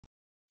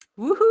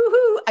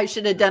Woohoo! I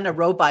should have done a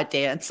robot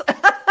dance.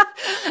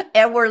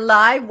 And we're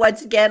live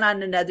once again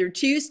on another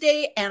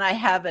Tuesday. And I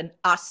have an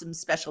awesome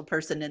special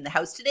person in the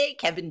house today,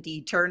 Kevin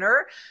D.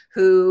 Turner,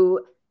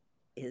 who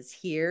is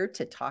here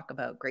to talk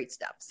about great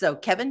stuff. So,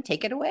 Kevin,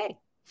 take it away.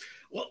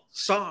 Well,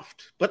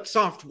 soft, but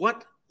soft.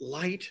 What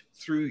light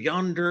through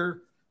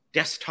yonder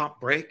desktop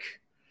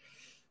break?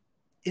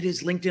 It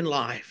is LinkedIn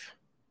Live.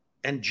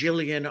 And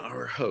Gillian,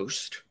 our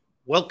host.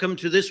 Welcome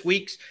to this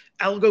week's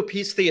Algo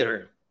Piece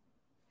Theater.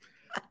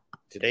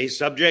 Today's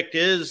subject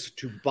is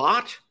to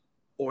bot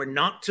or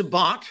not to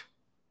bot.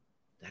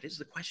 That is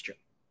the question.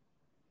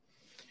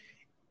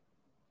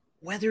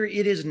 Whether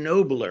it is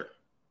nobler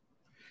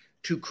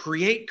to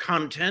create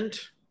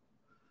content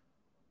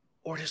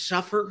or to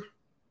suffer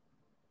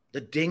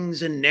the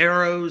dings and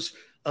narrows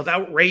of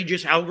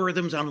outrageous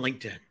algorithms on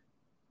LinkedIn,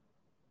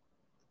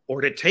 or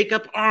to take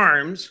up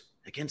arms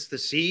against the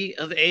sea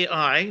of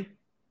AI,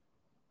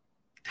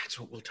 that's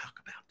what we'll talk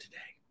about today.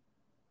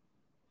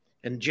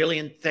 And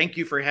Gillian, thank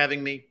you for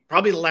having me.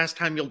 Probably the last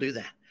time you'll do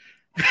that.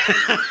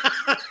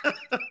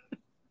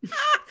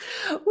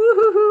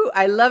 Woohoo!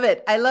 I love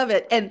it. I love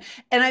it. And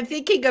I'm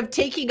thinking of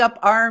taking up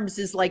arms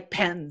is like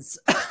pens.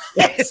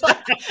 It's like,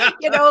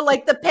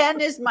 like the pen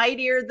is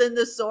mightier than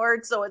the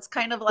sword. So it's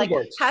kind of like,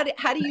 how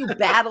do you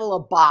battle a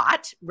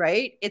bot,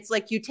 right? It's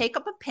like you take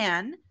up a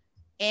pen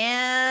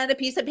and a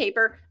piece of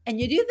paper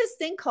and you do this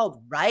thing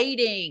called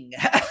writing.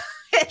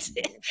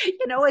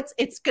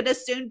 It's going to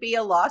soon be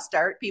a lost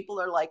art. People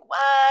are like,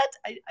 what?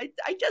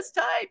 I just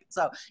typed.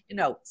 So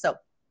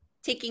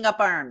taking up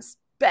arms,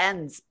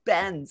 bends.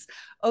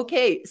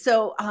 Okay.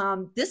 So,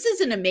 this is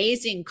an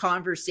amazing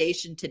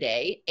conversation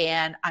today,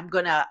 and I'm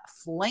going to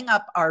fling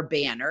up our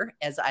banner,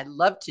 as I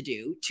love to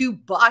do, to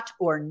bot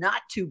or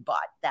not to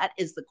bot. That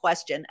is the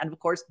question. And of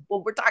course,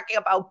 when we're talking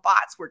about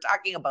bots, we're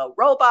talking about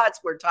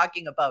robots. We're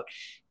talking about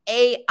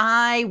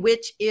AI,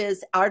 which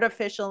is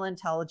artificial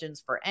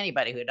intelligence for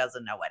anybody who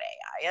doesn't know what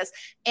AI is.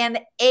 And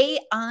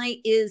AI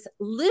is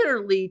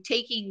literally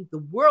taking the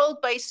world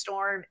by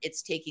storm.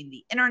 It's taking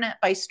the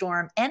internet by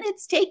storm, and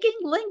it's taking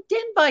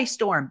LinkedIn by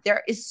storm.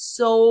 There is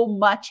so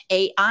much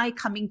AI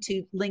coming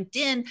to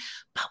LinkedIn.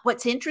 But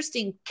what's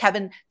interesting,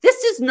 Kevin,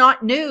 this is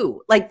not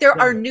new. Like there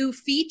are new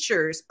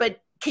features,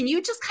 but can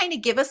you just kind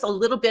of give us a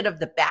little bit of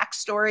the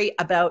backstory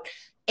about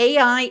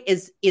AI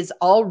is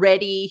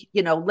already,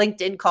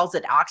 LinkedIn calls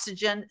it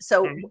oxygen.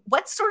 So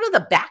what's sort of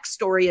the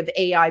backstory of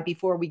AI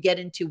before we get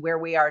into where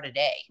we are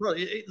today? Well,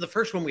 the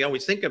first one we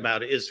always think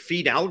about is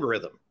feed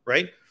algorithm,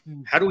 right?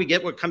 How do we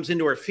get what comes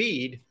into our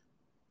feed?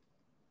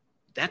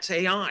 That's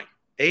AI.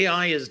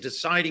 AI is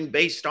deciding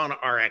based on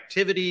our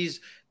activities,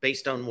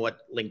 based on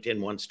what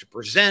LinkedIn wants to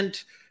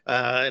present,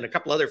 and a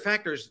couple other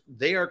factors.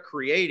 They are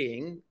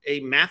creating a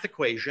math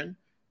equation,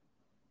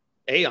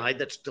 AI,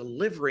 that's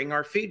delivering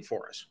our feed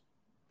for us.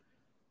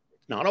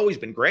 Not always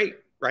been great,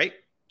 right?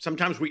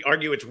 Sometimes we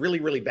argue it's really,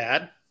 really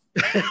bad.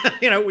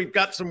 We've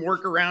got some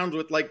workarounds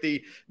with like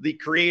the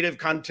creative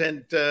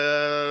content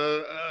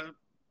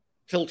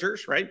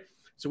filters, right?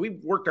 So we've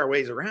worked our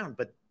ways around,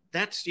 but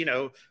that's,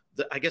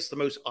 I guess the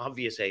most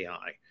obvious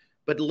AI.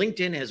 But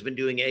LinkedIn has been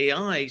doing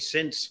AI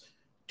since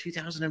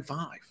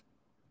 2005.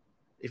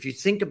 If you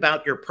think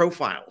about your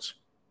profiles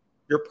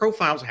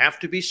have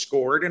to be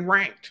scored and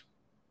ranked.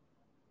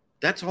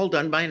 That's all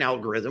done by an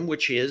algorithm,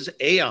 which is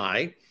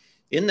AI.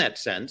 In that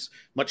sense,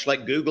 much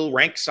like Google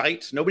ranks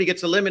sites, nobody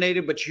gets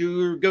eliminated, but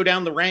you go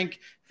down the rank.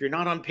 If you're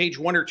not on page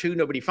 1 or 2,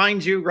 nobody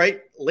finds you,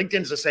 right?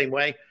 LinkedIn's the same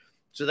way.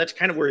 So that's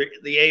kind of where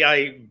the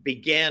AI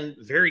began,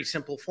 very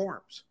simple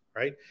forms,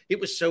 right? It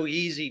was so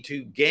easy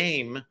to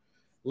game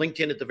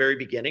LinkedIn at the very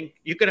beginning.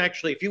 You could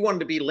actually, if you wanted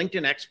to be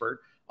LinkedIn expert,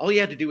 all you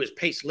had to do is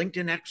paste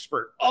LinkedIn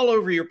expert all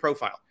over your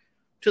profile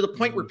to the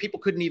point where people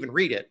couldn't even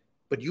read it.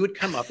 But you would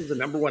come up as the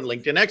 #1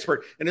 LinkedIn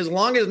expert. And as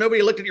long as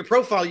nobody looked at your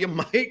profile, you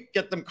might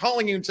get them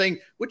calling you and saying,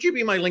 would you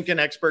be my LinkedIn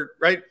expert,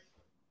 right?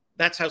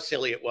 That's how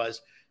silly it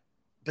was.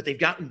 But they've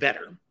gotten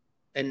better.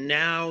 And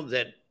now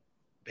that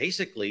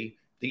basically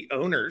the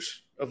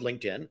owners of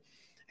LinkedIn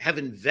have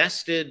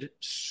invested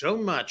so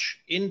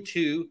much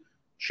into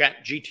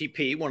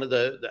ChapGPT, one of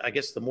I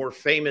guess, the more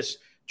famous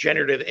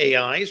generative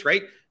AIs,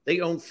 right?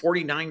 They own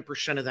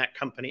 49% of that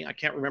company. I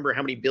can't remember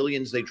how many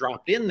billions they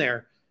dropped in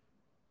there.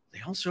 They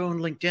also own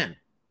LinkedIn.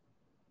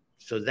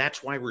 So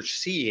that's why we're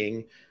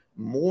seeing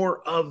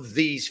more of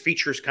these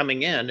features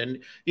coming in.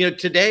 And,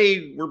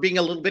 today we're being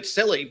a little bit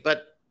silly,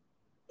 but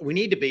we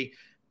need to be,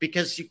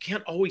 because you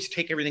can't always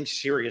take everything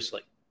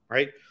seriously,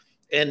 right?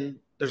 And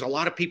there's a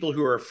lot of people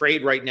who are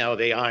afraid right now of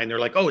AI, and they're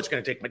like, oh, it's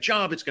going to take my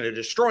job. It's going to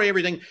destroy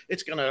everything.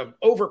 It's going to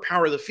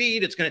overpower the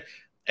feed.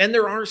 And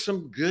there are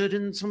some good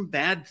and some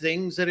bad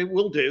things that it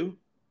will do,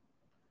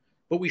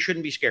 but we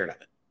shouldn't be scared of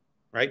it,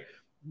 right?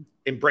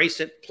 Embrace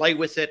it, play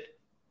with it,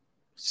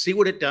 see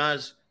what it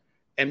does.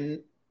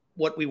 And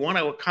what we want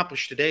to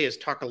accomplish today is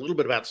talk a little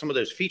bit about some of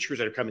those features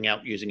that are coming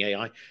out using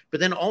AI, but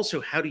then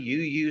also how do you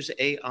use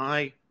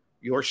AI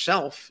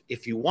yourself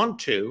if you want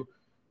to,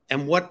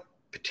 and what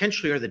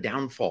potentially are the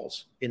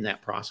downfalls in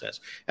that process.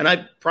 And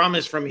I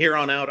promise from here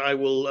on out, I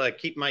will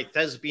keep my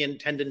thespian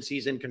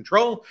tendencies in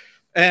control,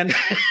 and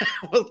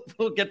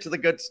we'll get to the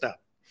good stuff.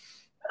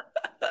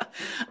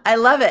 I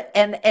love it.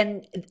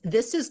 And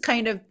this is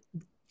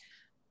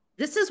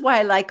why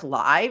I like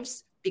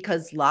lives,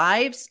 because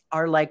lives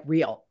are like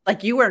real.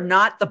 Like, you are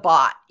not the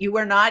bot. You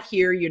are not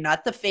here. You're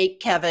not the fake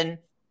Kevin.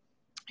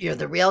 You're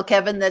the real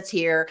Kevin that's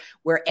here,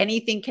 where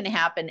anything can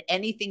happen.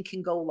 Anything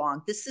can go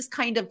wrong. This is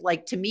kind of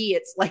like, to me,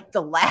 it's like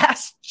the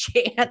last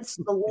chance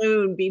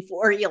balloon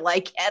before you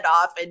like head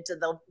off into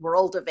the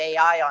world of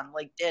AI on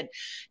LinkedIn.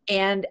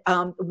 And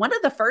one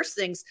of the first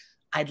things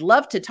I'd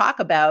love to talk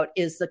about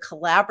is the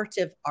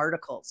collaborative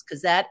articles,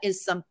 because that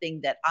is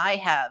something that I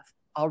have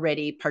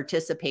already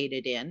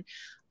participated in.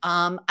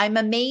 I'm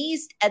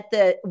amazed at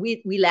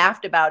we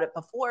laughed about it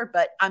before,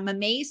 but I'm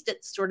amazed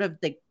at sort of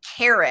the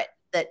carrot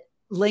that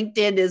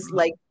LinkedIn is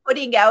like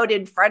putting out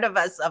in front of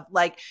us of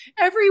like,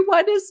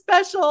 everyone is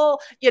special,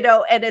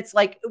 and it's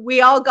like,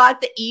 we all got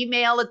the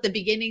email at the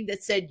beginning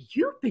that said,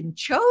 you've been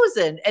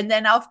chosen. And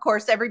then of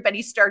course,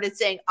 everybody started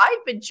saying,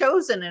 I've been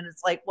chosen. And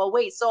it's like, well,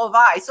 wait, so have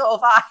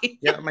I.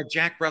 Yeah, my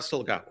Jack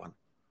Russell got one.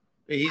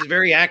 He's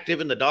very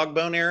active in the dog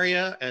bone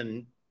area,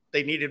 and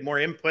they needed more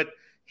input.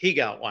 He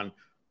got one.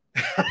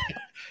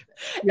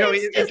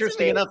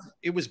 Interesting enough,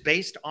 it was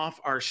based off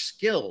our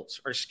skills,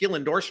 our skill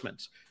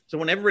endorsements. So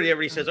when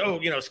everybody says,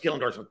 oh, skill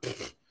endorsement,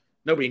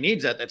 nobody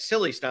needs that. That's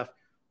silly stuff.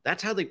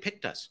 That's how they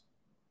picked us.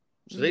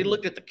 So they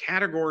looked at the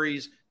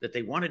categories that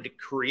they wanted to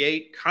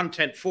create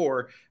content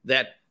for,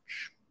 that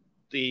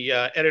the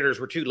editors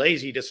were too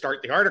lazy to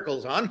start the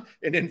articles on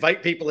and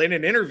invite people in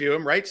and interview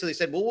them, right? So they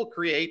said, well, we'll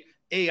create,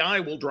 AI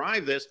will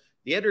drive this.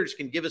 The editors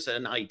can give us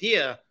an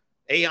idea.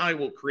 AI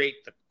will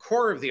create the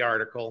core of the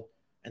article,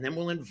 and then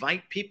we'll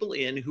invite people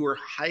in who are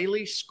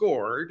highly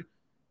scored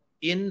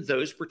in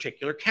those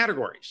particular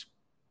categories.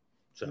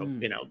 So,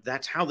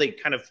 that's how they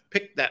kind of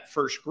picked that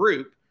first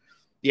group.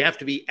 You have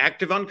to be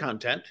active on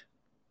content.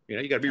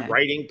 You got to be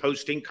writing,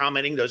 posting,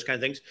 commenting, those kind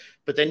of things.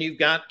 But then you've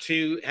got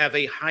to have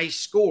a high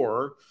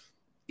score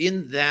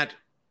in that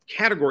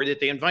category that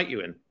they invite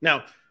you in.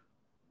 Now,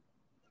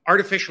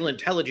 artificial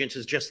intelligence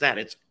is just that.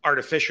 It's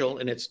artificial,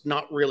 and it's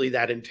not really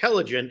that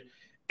intelligent.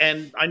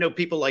 And I know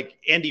people like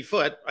Andy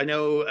Foote. I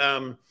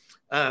know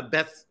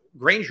Beth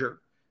Granger.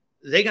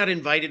 They got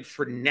invited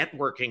for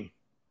networking,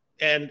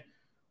 and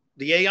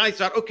the AI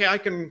thought, okay, I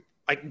can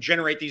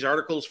generate these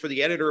articles for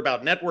the editor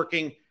about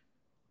networking.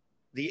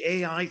 The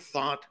AI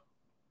thought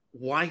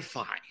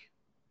Wi-Fi.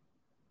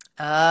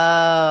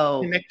 Oh,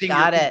 connecting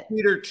your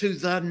computer to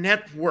the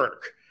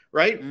network,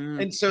 right?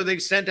 And so they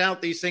sent out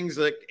these things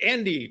like,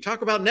 Andy,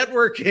 talk about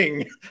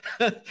networking.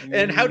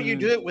 And how do you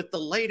do it with the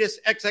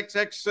latest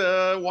XXX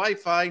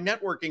Wi-Fi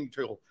networking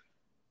tool?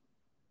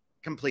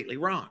 Completely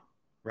wrong,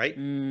 right?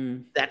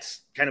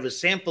 That's kind of a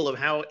sample of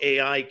how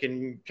AI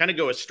can kind of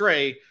go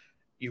astray.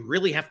 You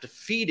really have to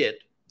feed it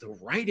the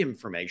right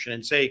information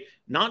and say,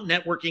 not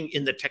networking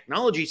in the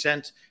technology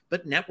sense,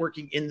 but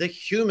networking in the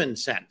human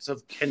sense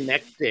of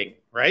connecting,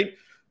 right?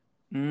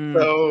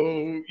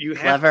 So you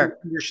have to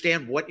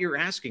understand what you're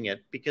asking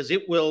it, because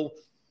it'll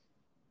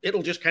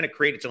just kind of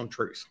create its own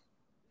truth.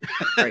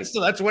 Right. So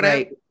that's what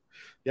happened.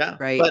 Yeah.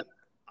 Right. But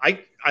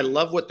I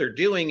love what they're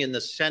doing in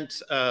the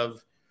sense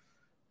of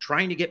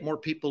trying to get more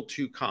people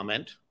to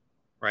comment,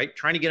 right?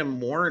 Trying to get them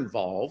more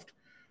involved.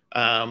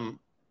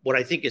 What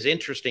I think is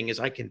interesting is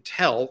I can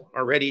tell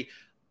already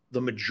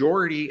the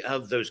majority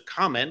of those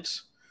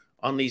comments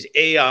on these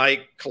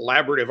AI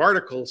collaborative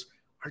articles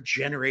are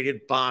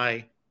generated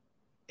by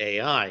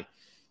AI.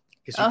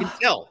 Because you can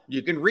tell,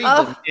 you can read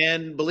them.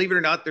 And believe it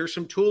or not, there's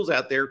some tools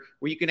out there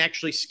where you can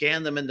actually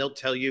scan them, and they'll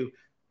tell you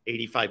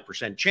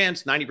 85%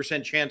 chance,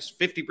 90% chance,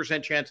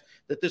 50% chance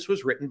that this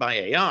was written by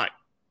AI.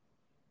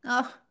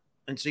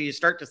 And so you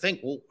start to think,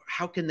 well,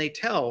 how can they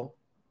tell?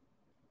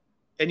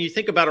 And you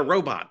think about a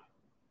robot.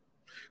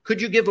 Could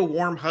you give a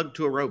warm hug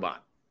to a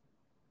robot?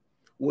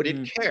 Would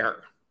it care,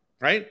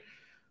 right?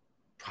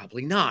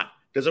 Probably not.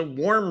 Does a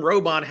warm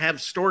robot have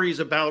stories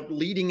about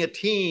leading a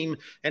team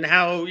and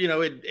how,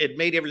 it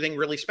made everything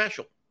really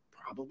special?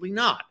 Probably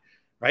not,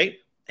 right?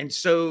 And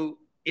so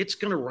it's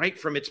going to write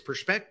from its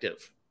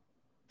perspective.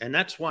 And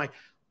that's why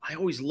I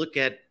always look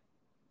at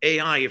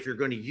AI, if you're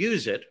going to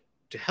use it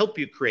to help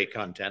you create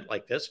content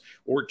like this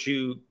or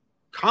to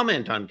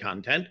comment on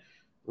content,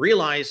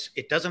 realize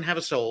it doesn't have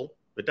a soul.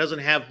 It doesn't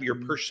have your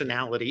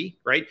personality,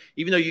 right?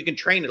 Even though you can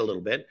train it a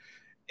little bit.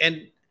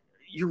 And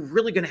you're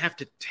really going to have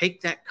to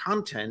take that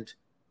content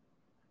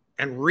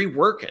and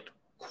rework it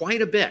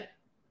quite a bit.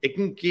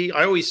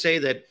 I always say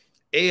that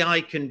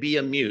AI can be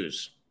a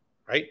muse,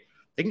 right?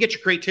 They can get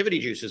your creativity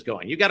juices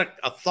going. You got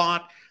a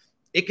thought,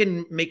 it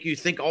can make you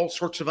think all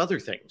sorts of other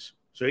things.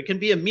 So it can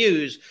be a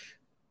muse,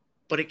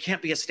 but it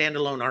can't be a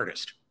standalone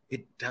artist.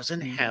 It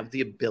doesn't have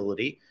the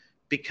ability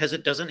because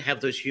it doesn't have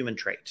those human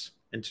traits.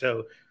 And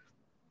so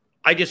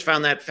I just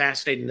found that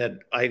fascinating, that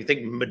I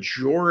think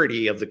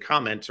majority of the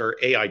comments are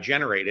AI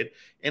generated.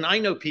 And I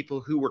know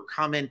people who were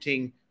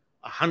commenting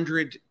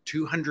 100,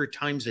 200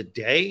 times a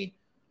day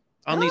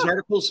on these Oh,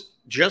 articles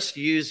just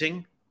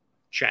using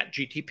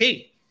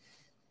ChatGPT,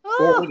 or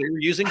oh. they were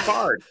using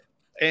Bard.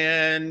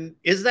 And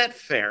is that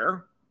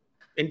fair?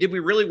 And did we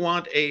really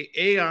want a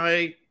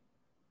AI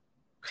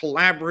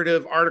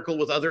collaborative article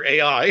with other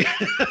AI?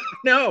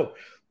 No.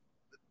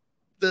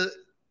 The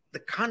the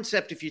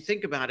concept, if you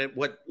think about it,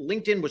 what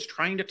LinkedIn was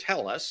trying to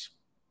tell us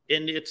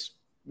in its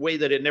way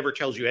that it never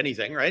tells you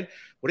anything, right?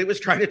 What it was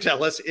trying to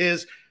tell us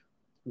is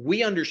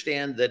we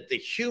understand that the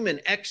human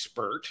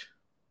expert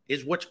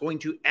is what's going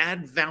to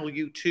add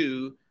value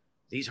to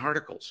these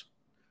articles,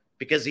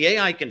 because the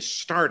AI can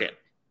start it,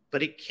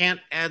 but it can't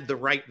add the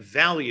right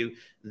value.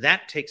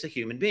 That takes a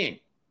human being.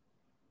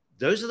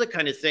 Those are the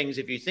kind of things,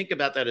 if you think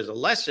about that as a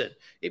lesson,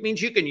 it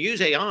means you can use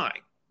AI.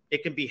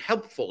 It can be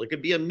helpful. It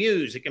can be a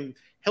muse. It can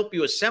help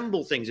you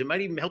assemble things. It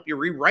might even help you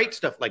rewrite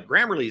stuff like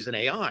Grammarly is an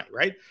AI,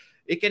 right?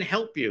 It can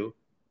help you,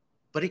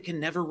 but it can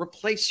never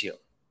replace you.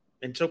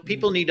 And so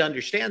people need to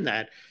understand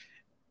that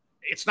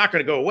it's not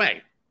going to go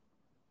away.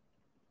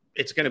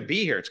 It's going to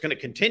be here. It's going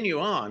to continue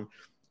on.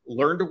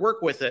 Learn to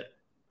work with it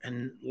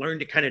and learn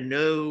to kind of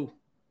know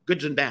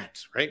goods and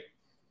bads, right?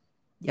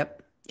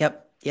 Yep.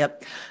 Yep.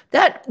 Yep.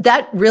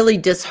 That really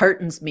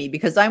disheartens me,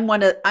 because I'm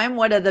one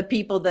of the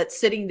people that's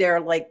sitting there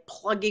like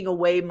plugging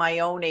away my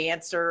own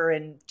answer,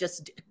 and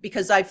just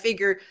because I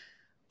figure,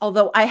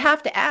 although I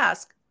have to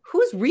ask,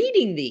 who's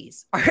reading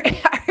these? Are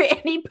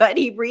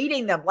anybody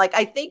reading them? Like,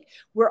 I think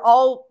we're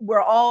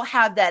all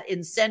have that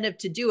incentive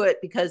to do it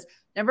because,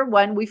 number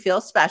one, we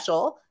feel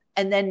special.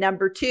 And then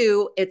number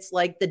two, it's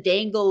like the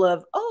dangle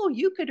of, oh,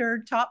 you could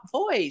earn top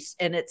voice.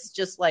 And it's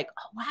just like,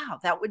 oh, wow,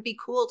 that would be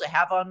cool to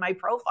have on my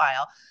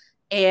profile.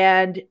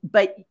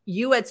 But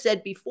you had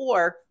said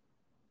before,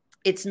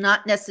 it's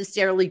not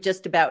necessarily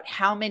just about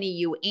how many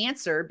you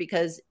answer,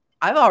 because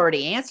I've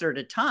already answered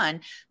a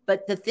ton.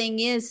 But the thing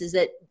is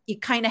that you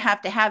kind of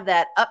have to have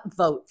that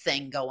upvote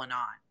thing going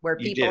on where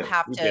You people do.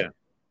 have You to.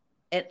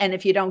 do. And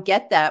if you don't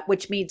get that,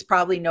 which means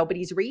probably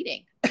nobody's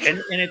reading.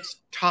 And it's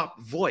top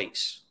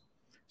voice.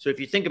 So if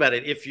you think about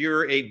it, if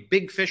you're a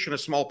big fish in a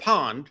small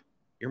pond,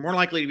 you're more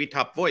likely to be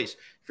top voice.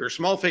 If you're a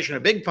small fish in a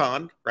big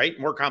pond, right,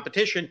 more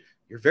competition,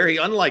 you're very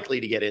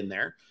unlikely to get in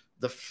there.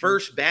 The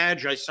first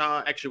badge I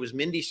saw actually was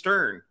Mindy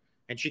Stern.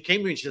 And she came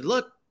to me and she said,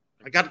 look,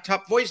 I got a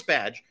top voice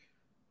badge.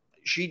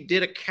 She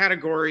did a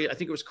category, I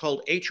think it was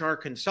called HR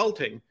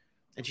consulting.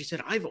 And she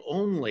said, I've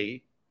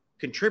only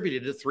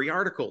contributed to 3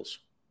 articles,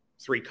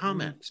 3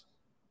 comments,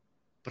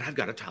 but I've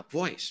got a top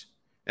voice.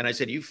 And I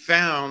said, you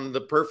found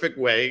the perfect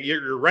way.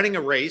 You're running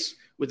a race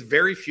with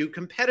very few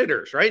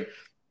competitors, right?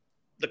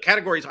 The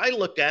categories I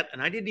looked at,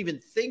 and I didn't even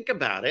think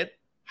about it,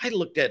 I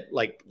looked at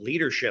like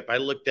leadership. I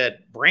looked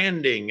at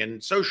branding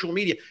and social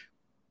media.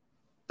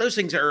 Those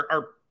things are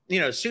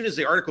as soon as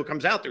the article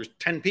comes out, there's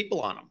 10 people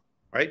on them,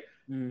 right?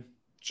 Mm.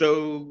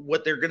 So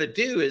what they're going to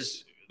do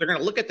is they're going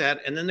to look at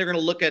that, and then they're going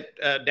to look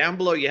at down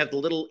below, you have the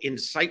little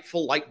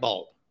insightful light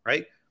bulb,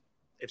 right?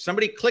 If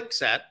somebody clicks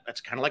that,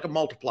 that's kind of like a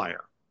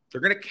multiplier. They're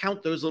going to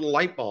count those little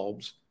light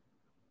bulbs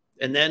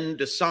and then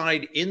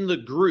decide in the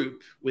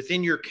group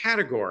within your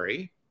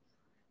category,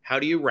 how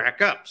do you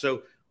rack up?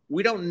 So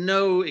we don't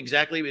know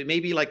exactly. It may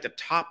be like the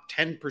top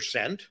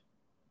 10%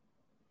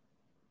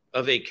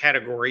 of a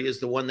category is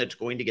the one that's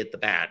going to get the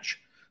badge.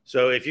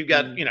 So if you've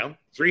got,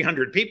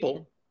 300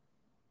 people,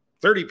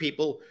 30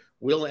 people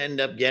will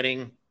end up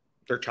getting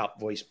their top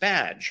voice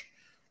badge.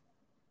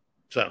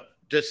 So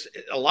just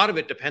a lot of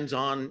it depends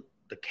on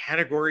the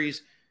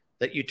categories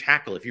that you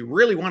tackle. If you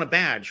really want a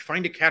badge,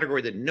 find a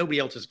category that nobody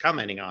else is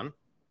commenting on,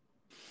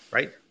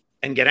 right?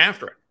 And get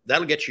after it.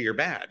 That'll get you your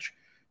badge.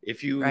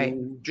 If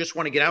you just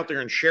want to get out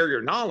there and share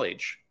your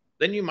knowledge,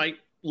 then you might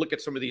look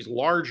at some of these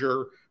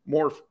larger,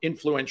 more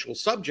influential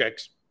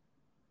subjects,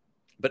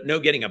 but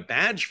getting a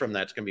badge from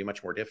that's going to be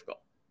much more difficult.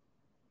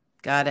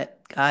 Got it.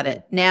 Got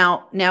it.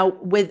 Now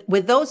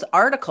with those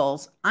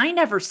articles, I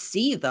never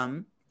see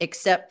them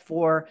except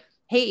for,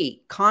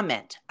 hey,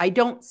 comment. I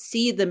don't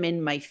see them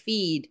in my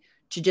feed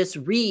to just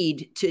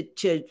read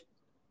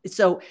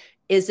so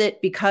is it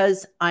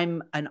because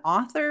I'm an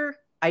author?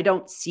 I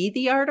don't see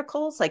the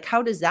articles? Like,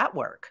 how does that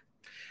work?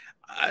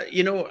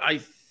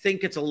 I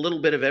think it's a little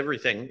bit of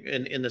everything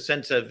in the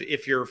sense of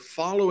if you're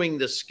following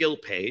the skill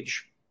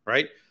page,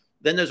 right,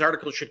 then those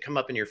articles should come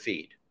up in your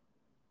feed.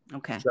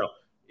 Okay. So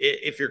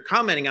if you're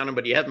commenting on them,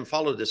 but you haven't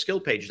followed the skill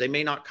page, they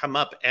may not come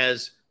up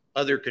as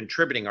other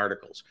contributing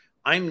articles.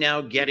 I'm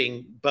now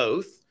getting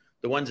both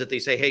the ones that they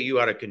say, hey, you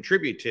ought to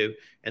contribute to,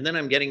 and then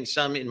I'm getting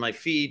some in my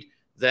feed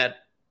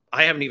that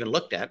I haven't even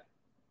looked at.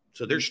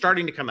 So they're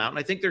starting to come out, and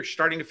I think they're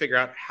starting to figure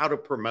out how to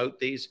promote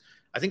these.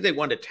 I think they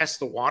want to test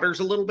the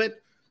waters a little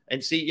bit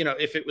and see,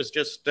 if it was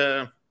just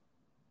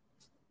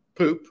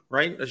poop,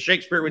 right? As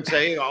Shakespeare would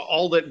say,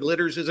 all that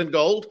glitters isn't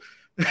gold.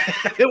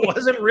 If it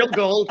wasn't real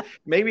gold,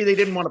 maybe they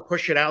didn't want to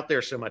push it out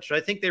there so much. So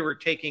I think they were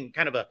taking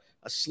kind of a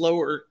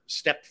slower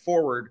step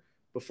forward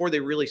before they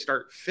really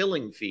start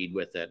filling feed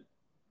with it.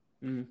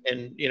 And,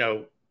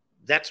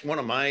 that's one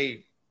of my,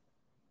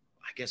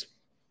 I guess,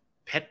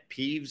 pet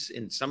peeves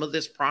in some of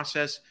this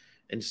process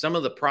and some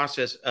of the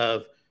process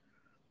of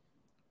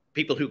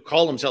people who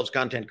call themselves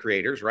content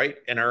creators, right,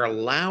 and are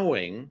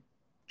allowing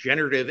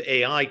generative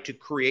AI to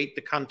create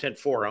the content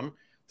for them.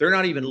 They're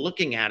not even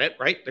looking at it,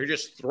 right? They're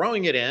just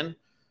throwing it in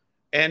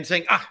and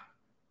saying,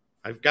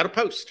 I've got a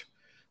post.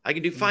 I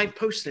can do 5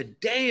 posts a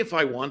day if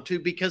I want to,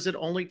 because it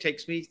only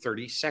takes me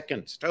 30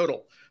 seconds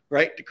total,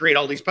 right, to create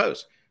all these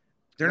posts.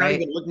 They're not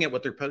even looking at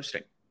what they're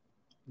posting.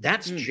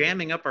 That's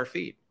jamming up our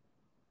feed.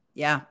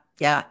 Yeah.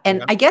 Yeah.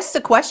 And I guess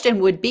the question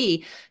would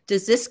be,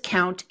 does this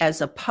count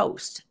as a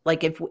post?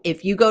 Like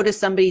if you go to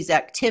somebody's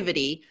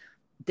activity,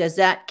 does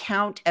that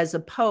count as a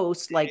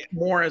post? Like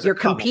more as you're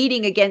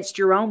competing against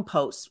your own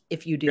posts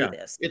if you do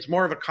this. It's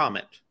more of a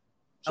comment.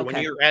 So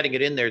when you're adding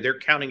it in there, they're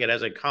counting it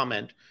as a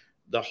comment.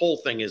 The whole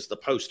thing is the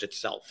post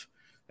itself.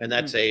 And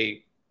that's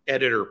a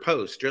editor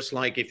post, just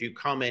like if you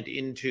comment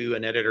into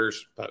an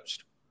editor's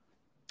post.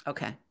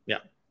 Okay. Yeah.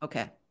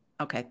 Okay.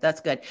 Okay, that's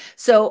good.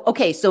 So,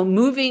 okay, so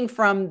moving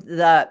from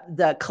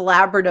the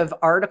collaborative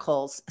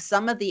articles,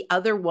 some of the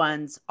other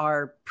ones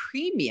are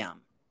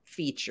premium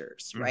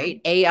features,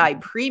 right? AI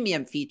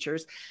premium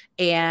features,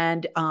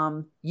 and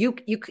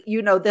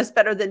you know this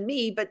better than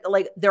me, but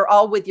like they're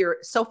all with your,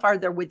 so far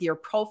they're with your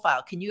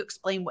profile. Can you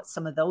explain what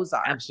some of those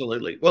are?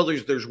 Absolutely. Well,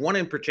 there's one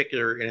in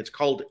particular, and it's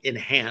called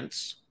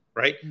Enhance,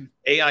 right?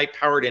 AI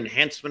powered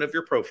enhancement of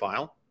your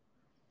profile,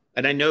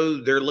 and I know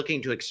they're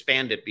looking to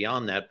expand it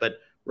beyond that, but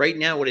right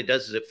now, what it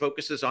does is it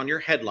focuses on your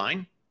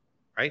headline,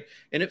 right?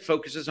 And it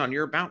focuses on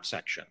your about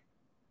section.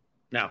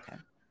 Now,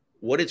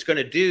 what it's going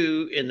to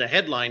do in the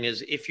headline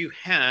is if you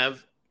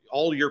have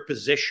all your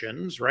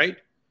positions, right?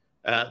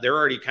 They're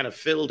already kind of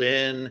filled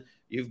in.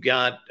 You've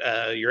got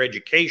your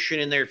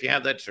education in there. If you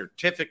have that,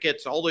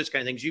 certificates, all those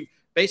kind of things, you've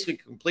basically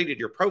completed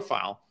your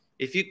profile.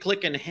 If you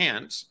click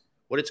Enhance,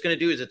 what it's going to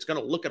do is it's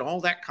going to look at all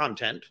that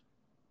content,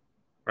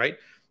 right?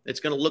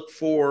 It's going to look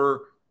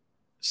for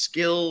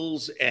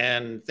skills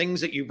and things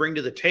that you bring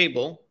to the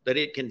table that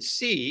it can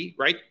see,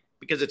 right?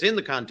 Because it's in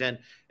the content.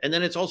 And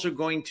then it's also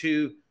going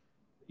to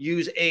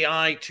use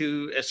AI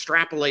to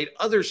extrapolate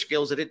other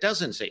skills that it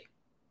doesn't see,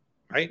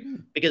 right?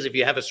 Because if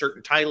you have a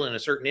certain title in a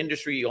certain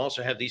industry, you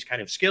also have these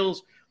kind of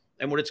skills.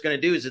 And what it's going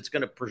to do is it's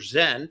going to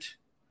present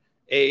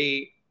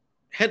a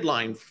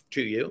headline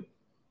to you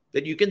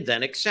that you can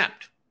then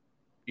accept.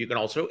 You can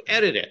also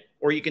edit it,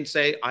 or you can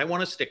say, I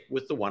want to stick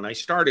with the one I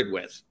started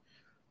with.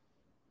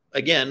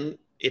 Again,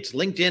 it's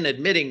LinkedIn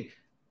admitting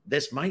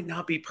this might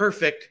not be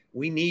perfect.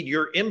 We need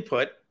your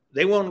input.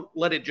 They won't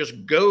let it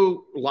just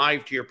go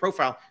live to your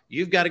profile.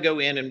 You've got to go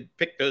in and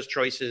pick those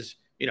choices,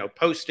 you know,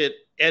 post it,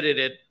 edit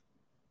it,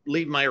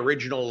 leave my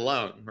original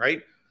alone,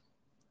 right?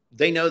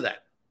 They know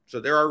that. So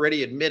they're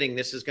already admitting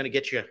this is going to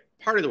get you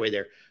part of the way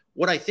there.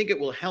 What I think it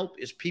will help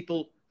is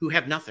people who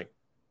have nothing,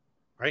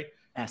 right?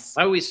 Yes.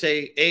 I always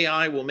say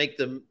AI will make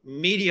the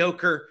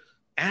mediocre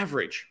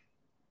average.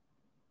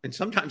 And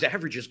sometimes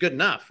average is good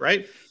enough,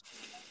 right?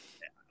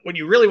 What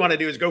you really want to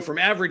do is go from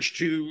average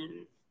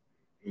to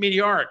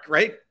meteoric,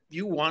 right?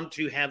 You want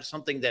to have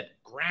something that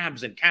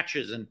grabs and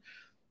catches, and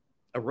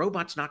a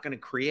robot's not going to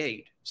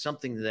create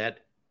something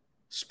that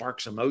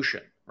sparks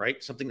emotion,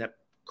 right? Something that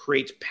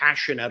creates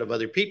passion out of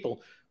other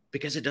people,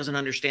 because it doesn't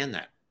understand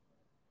that.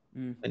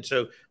 And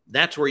so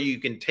that's where you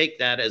can take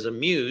that as a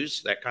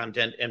muse, that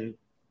content, and,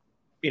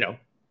 you know,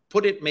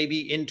 put it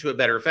maybe into a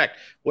better effect.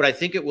 What I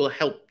think it will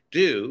help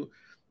do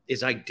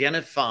is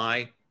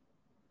identify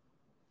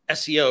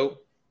SEO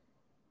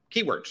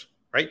keywords,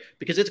 right?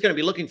 Because it's going to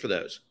be looking for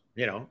those,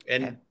 you know,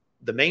 and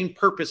the main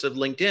purpose of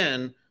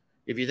LinkedIn,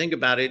 if you think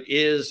about it,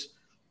 is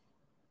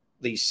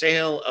the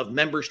sale of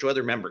members to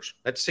other members.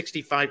 That's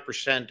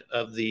 65%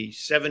 of the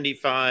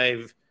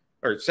 $17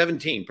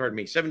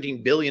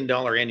 billion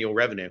annual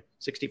revenue.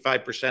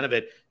 65% of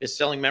it is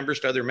selling members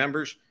to other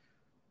members.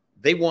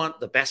 They want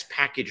the best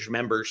packaged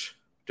members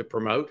to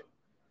promote.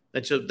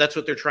 And so that's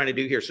what they're trying to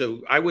do here.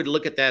 So I would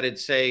look at that and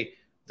say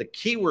the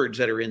keywords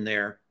that are in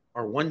there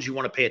are ones you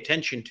want to pay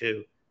attention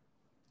to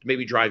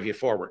maybe drive you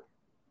forward.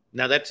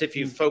 Now, that's if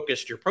you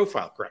focused your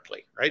profile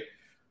correctly, right?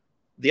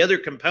 The other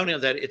component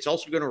of that, it's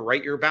also going to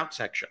write your about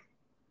section.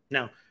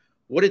 Now,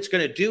 what it's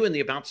going to do in the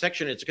about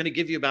section, it's going to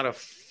give you about a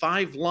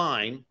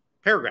 5-line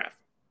paragraph.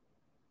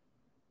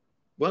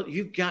 Well,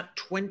 you've got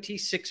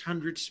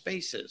 2,600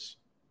 spaces.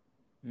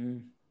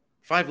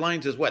 5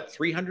 lines is what,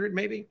 300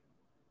 maybe?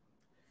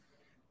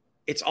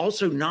 It's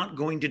also not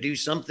going to do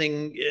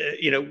something,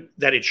 you know,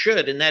 that it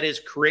should, and that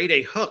is create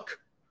a hook.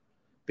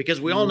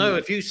 Because we all know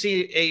if you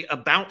see a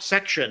about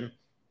section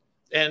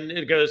and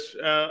it goes,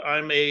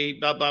 I'm a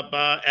blah, blah,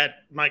 blah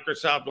at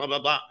Microsoft, blah, blah,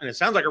 blah, and it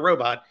sounds like a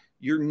robot,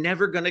 you're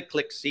never going to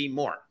click see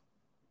more,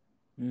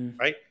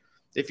 right?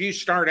 If you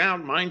start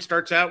out, mine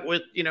starts out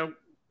with, you know,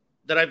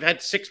 that I've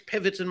had 6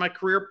 pivots in my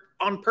career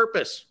on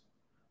purpose.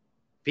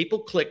 People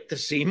click to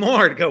see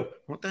more to go,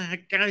 what the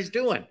heck guy's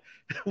doing?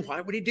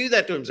 Why would he do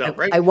that to himself,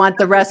 right? I want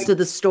the rest of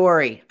the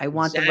story. I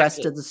want the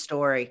rest of the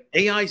story.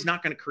 AI is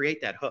not going to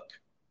create that hook.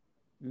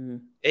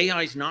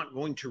 AI is not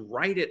going to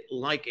write it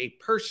like a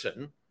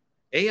person.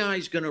 AI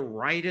is going to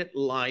write it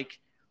like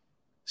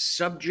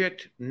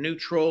subject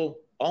neutral,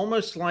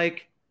 almost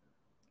like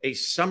a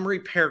summary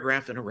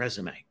paragraph in a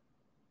resume.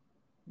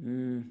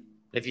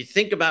 If you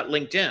think about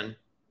LinkedIn,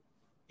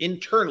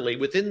 internally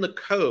within the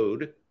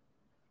code,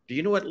 do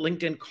you know what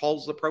LinkedIn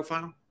calls the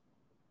profile?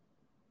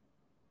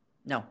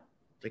 No.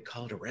 They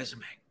call it a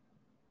resume.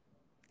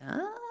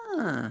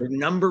 Ah. The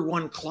number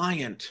one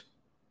client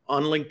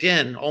on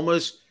LinkedIn,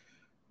 almost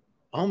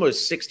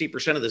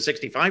 60% of the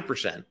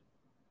 65%,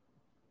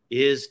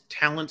 is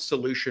talent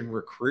solution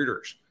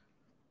recruiters.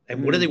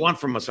 And what do they want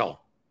from us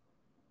all?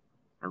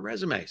 Our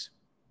resumes.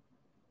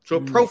 So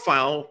a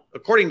profile,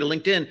 according to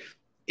LinkedIn,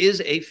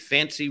 is a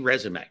fancy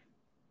resume.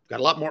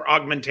 Got a lot more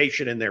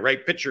augmentation in there,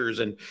 right?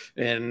 Pictures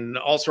and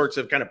all sorts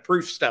of kind of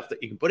proof stuff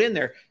that you can put in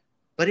there.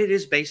 But it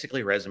is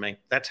basically a resume.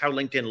 That's how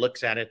LinkedIn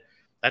looks at it.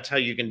 That's how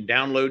you can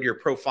download your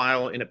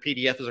profile in a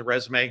PDF as a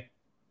resume.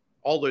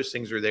 All those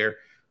things are there.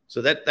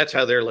 So that's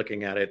how they're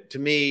looking at it. To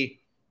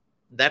me,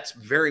 that's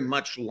very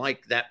much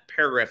like that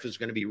paragraph is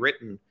going to be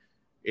written,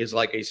 is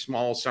like a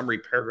small summary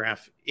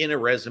paragraph in a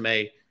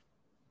resume,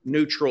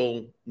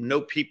 neutral,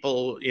 no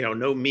people,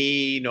 no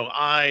me, no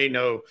I,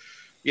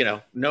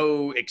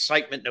 no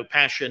excitement, no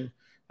passion.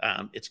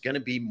 It's going to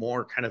be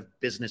more kind of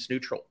business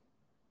neutral.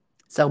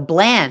 So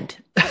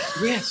bland.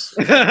 Yes,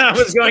 I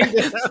was going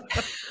to.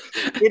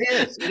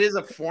 It is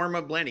a form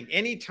of blending.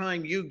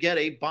 Anytime you get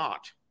a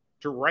bot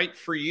to write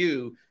for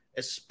you,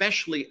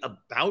 especially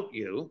about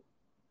you,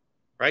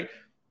 right?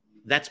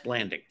 That's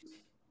blanding.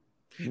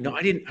 No,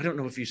 I don't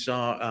know if you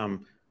saw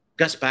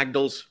Gus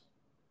Bagdal's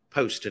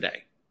post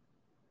today.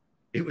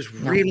 It was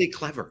really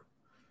clever.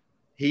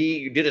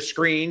 He did a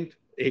screen.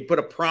 He put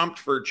a prompt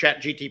for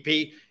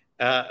ChapGPT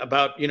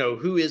about,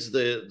 who is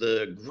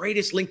the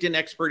greatest LinkedIn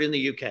expert in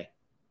the UK.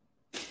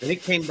 And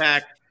it came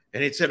back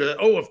and it said,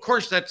 oh, of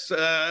course, that's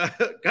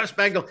Gus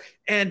Bagdal.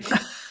 And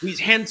he's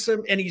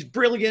handsome and he's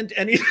brilliant.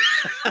 And he's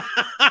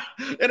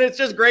and it's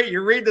just great.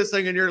 You read this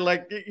thing and you're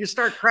like, you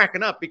start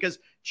cracking up because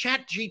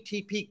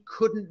ChatGPT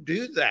couldn't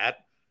do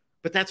that.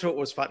 But that's what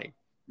was funny.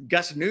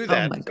 Gus knew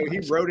that. So he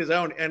wrote his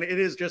own. And it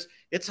is just,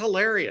 it's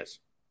hilarious.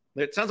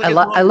 It sounds like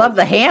I love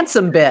the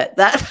handsome bit.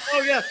 That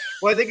oh yeah.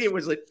 Well, I think it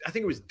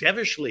was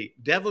devilishly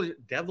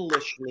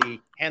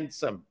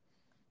handsome,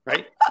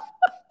 right?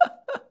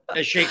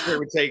 As Shakespeare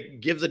would say,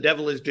 give the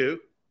devil his due.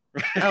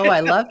 Oh,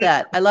 I love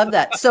that. I love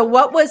that. So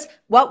what was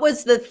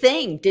the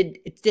thing?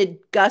 Did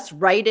Gus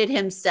write it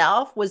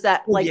himself? Was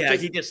that like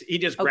he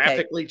just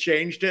graphically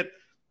changed it.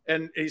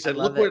 And he said,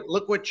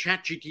 look what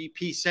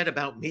ChatGPT said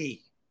about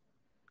me.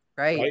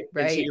 Right.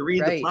 And so you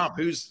read the prompt,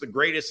 who's the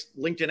greatest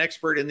LinkedIn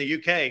expert in the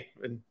UK?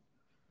 And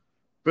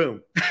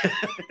boom.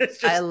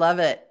 I love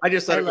it. I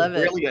just thought it was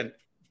brilliant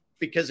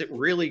because it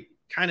really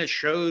kind of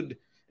showed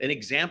an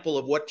example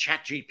of what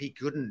ChatGPT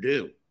couldn't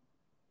do.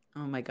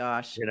 Oh my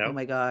gosh. Oh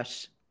my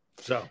gosh.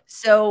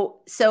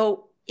 So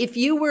if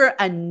you were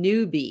a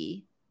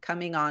newbie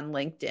coming on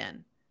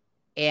LinkedIn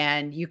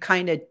and you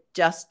kind of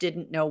just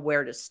didn't know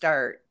where to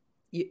start,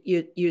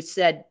 you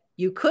said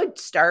you could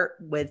start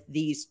with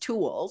these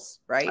tools,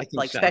 right?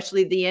 Like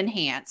especially the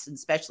enhanced, and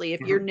especially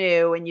if you're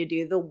new and you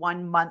do the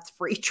 1 month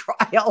free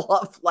trial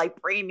of like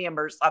premium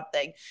or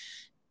something,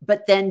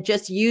 but then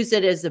just use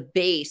it as a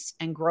base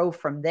and grow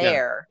from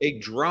there. Yeah. A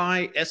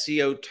dry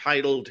SEO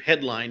titled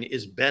headline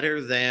is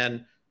better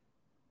than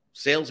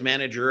sales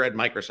manager at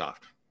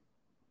Microsoft.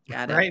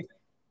 Got it. Right?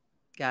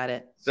 Got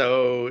it.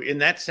 So in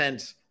that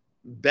sense,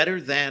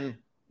 better than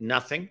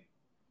nothing.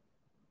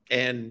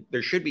 And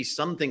there should be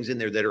some things in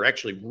there that are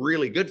actually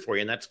really good for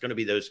you. And that's going to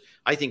be those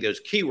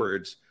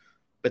keywords.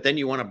 But then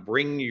you want to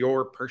bring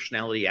your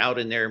personality out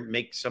in there,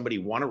 make somebody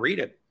want to read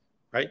it,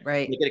 right?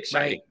 Right. Make it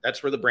exciting. Right.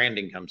 That's where the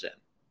branding comes in.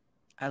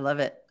 I love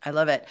it. I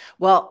love it.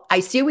 Well, I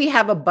see we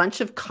have a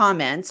bunch of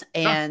comments,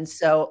 and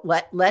so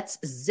let's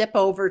zip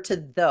over to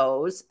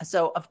those.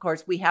 So of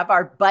course we have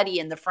our buddy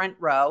in the front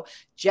row,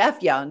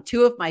 Jeff Young,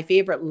 two of my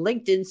favorite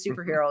LinkedIn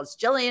superheroes,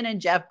 Gillian and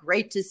Jeff.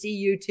 Great to see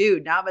you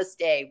too. Namaste.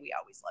 We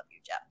always love you,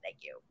 Jeff. Thank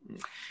you.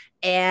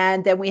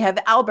 And then we have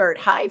Albert.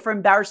 Hi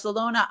from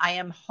Barcelona. I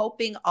am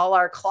hoping all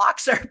our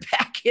clocks are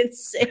back in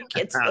sync.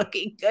 It's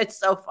looking good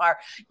so far.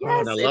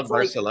 Yes, I love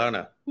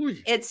Barcelona.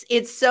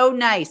 It's so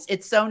nice.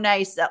 It's so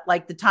nice that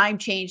like the time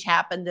change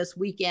happened this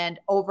weekend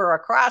over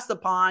across the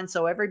pond.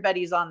 So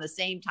everybody's on the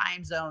same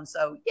time zone.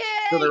 So yay.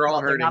 So they're all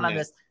hurting on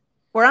this.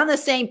 We're on the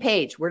same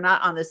page. We're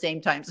not on the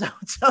same time zone.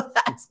 So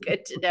that's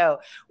good to know.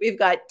 We've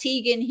got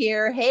Tegan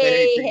here.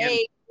 Hey,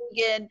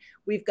 Tegan.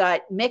 We've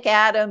got Mick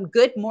Adam.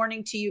 Good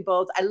morning to you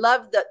both. I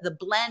love the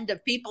blend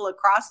of people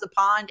across the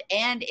pond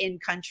and in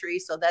country.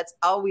 So that's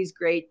always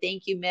great.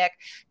 Thank you, Mick.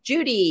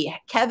 Judy,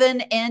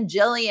 Kevin, and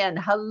Jillian.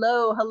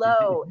 Hello,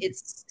 hello.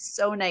 It's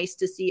so nice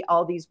to see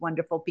all these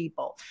wonderful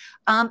people.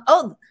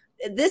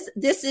 This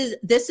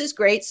is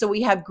great. So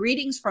we have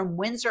greetings from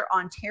Windsor,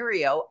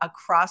 Ontario,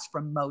 across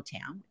from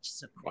Motown, which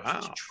is of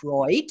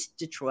course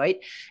Detroit.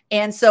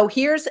 And so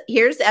here's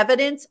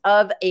evidence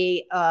of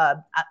a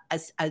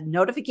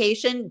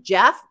notification.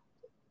 Jeff,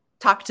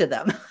 talk to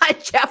them.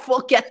 Jeff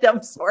will get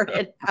them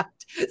sorted out.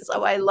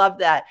 So I love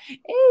that.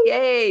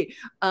 Hey,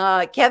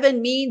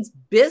 Kevin means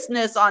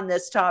business on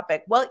this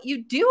topic. Well,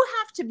 you do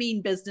have to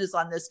mean business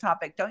on this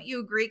topic. Don't you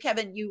agree,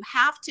 Kevin? You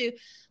have to,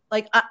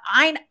 like,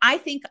 I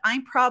think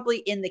I'm probably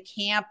in the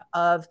camp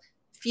of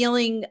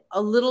feeling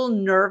a little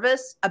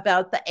nervous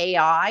about the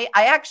AI.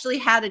 I actually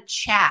had a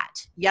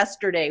chat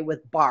yesterday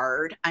with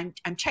Bard. I'm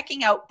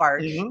checking out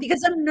Bard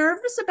because I'm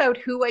nervous about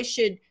who I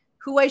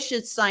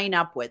should sign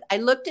up with. I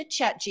looked at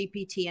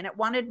ChatGPT and it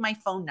wanted my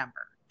phone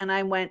number. And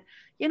I went,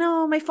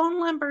 my phone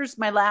number is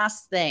my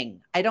last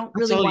thing. I don't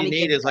really want to. All you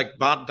need is like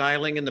bot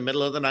dialing in the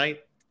middle of the night.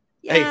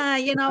 Yeah,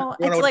 hey,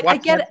 it's like I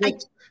get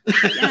it.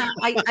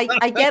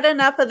 I get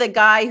enough of the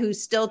guy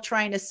who's still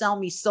trying to sell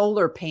me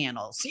solar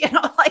panels.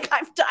 Like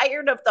I'm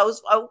tired of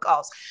those phone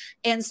calls.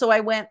 And so I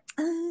went,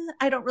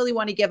 I don't really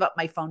want to give up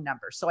my phone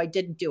number. So I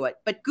didn't do it.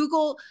 But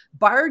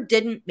Bard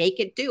didn't make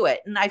it do it.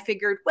 And I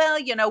figured, well,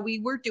 we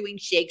were doing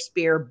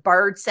Shakespeare.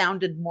 Bard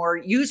sounded more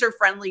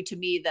user-friendly to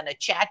me than a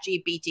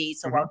ChatGPT.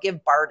 So I'll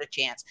give Bard a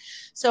chance.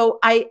 So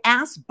I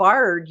asked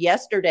Bard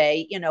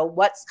yesterday,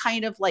 what's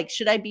kind of like,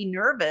 should I be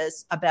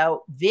nervous about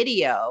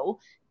video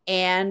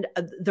and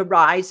the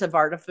rise of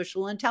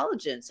artificial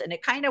intelligence? And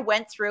it kind of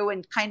went through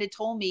and kind of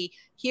told me,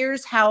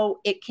 here's how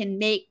it can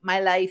make my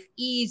life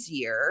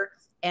easier.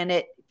 And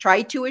it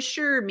tried to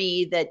assure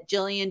me that,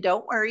 Gillian,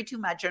 don't worry too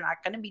much. You're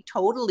not going to be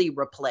totally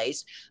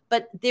replaced.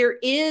 But there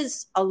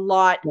is a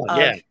lot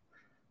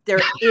there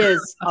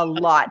is a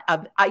lot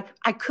of,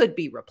 I could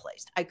be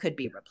replaced. I could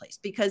be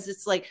replaced because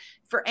it's like,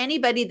 for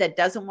anybody that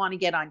doesn't want to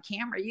get on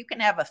camera, you can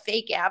have a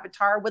fake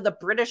avatar with a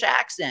British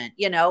accent,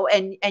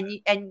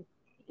 and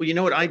well, you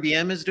know what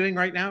IBM is doing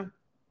right now?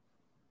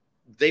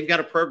 They've got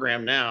a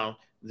program now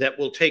that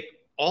will take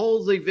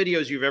all the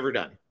videos you've ever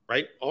done,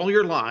 right? All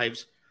your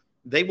lives.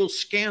 They will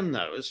scan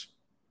those.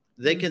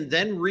 They can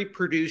then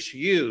reproduce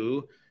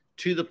you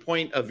to the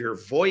point of your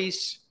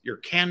voice, your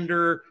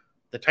candor,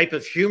 the type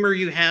of humor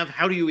you have.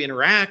 How do you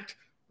interact?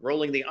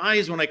 Rolling the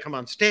eyes when I come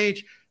on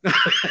stage.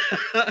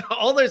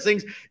 All those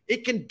things.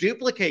 It can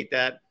duplicate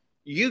that.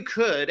 You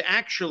could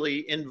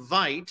actually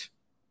invite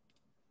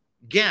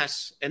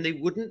guess, and they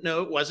wouldn't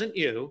know it wasn't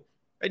you.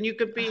 And you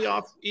could be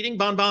off eating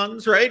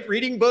bonbons, right?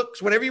 Reading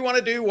books, whatever you want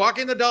to do,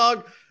 walking the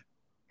dog.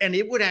 And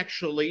it would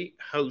actually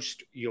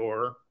host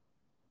your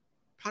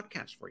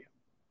podcast for you.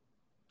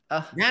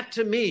 That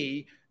to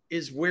me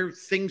is where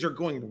things are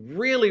going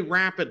really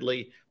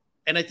rapidly.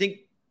 And I think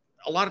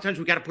a lot of times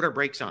we got to put our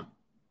brakes on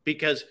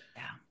because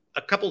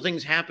a couple of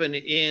things happen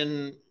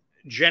in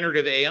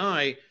generative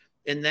AI.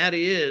 And that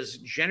is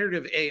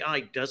generative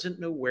AI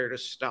doesn't know where to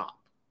stop.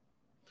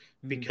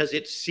 Because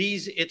it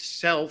sees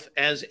itself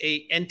as an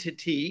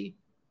entity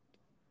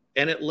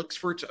and it looks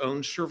for its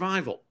own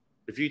survival.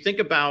 If you think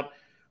about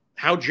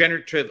how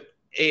generative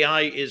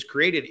AI is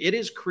created, it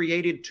is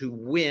created to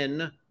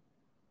win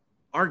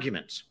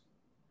arguments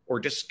or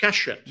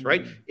discussions,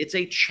 right? It's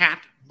a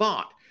chat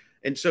bot.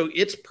 And so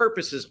its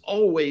purpose is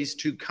always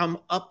to come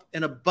up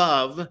and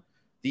above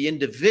the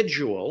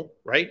individual,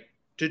 right?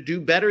 To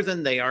do better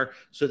than they are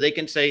so they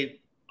can say,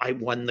 I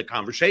won the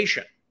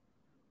conversation.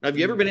 Now, have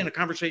you ever been in a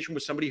conversation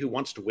with somebody who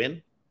wants to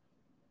win?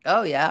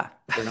 Oh, yeah.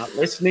 They're not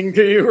listening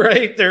to you,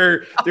 right?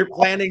 They're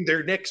planning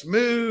their next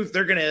move.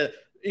 They're going to,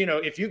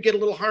 if you get a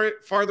little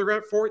farther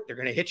up for it, they're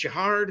going to hit you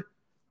hard,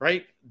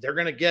 right? They're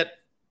going to get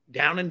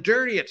down and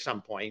dirty at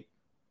some point.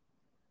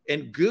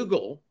 And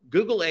Google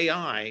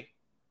AI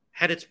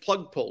had its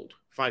plug pulled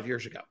 5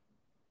 years ago.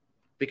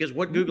 Because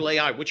what Google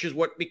AI, which is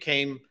what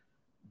became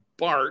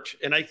Bart,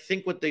 and I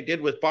think what they did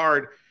with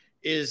Bard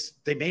is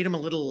they made him a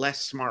little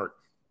less smart.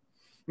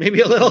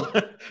 Maybe a little,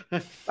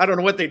 I don't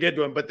know what they did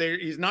to him, but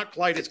he's not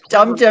quite as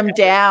clever. Dumbed him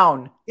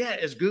down. Yeah,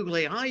 as Google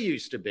AI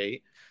used to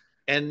be.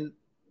 And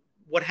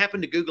what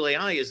happened to Google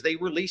AI is they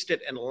released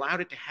it and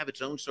allowed it to have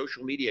its own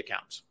social media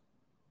accounts.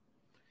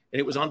 And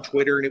it was on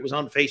Twitter and it was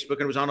on Facebook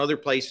and it was on other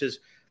places.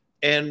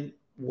 And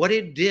what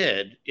it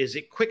did is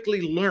it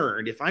quickly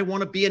learned, if I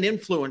want to be an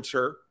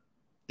influencer,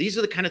 these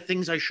are the kind of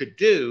things I should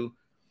do.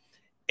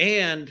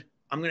 And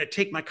I'm going to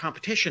take my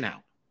competition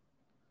out.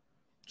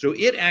 So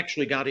it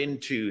actually got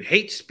into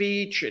hate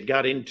speech. It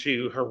got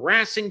into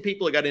harassing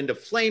people. It got into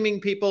flaming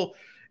people.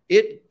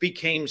 It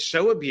became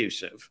so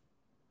abusive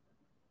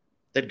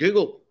that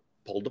Google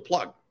pulled the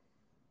plug.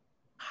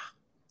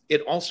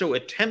 It also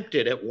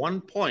attempted at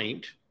one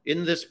point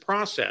in this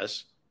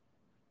process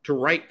to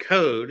write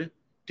code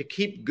to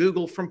keep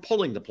Google from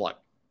pulling the plug.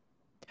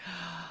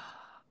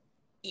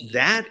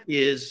 That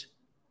is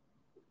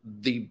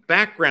the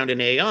background in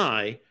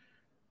AI.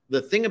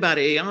 The thing about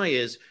AI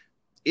is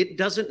it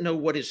doesn't know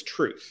what is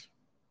truth.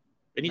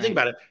 And you think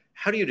about it,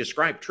 how do you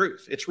describe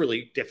truth? It's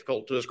really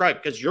difficult to describe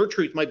because your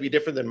truth might be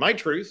different than my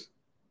truth.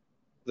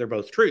 They're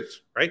both truths,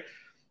 right?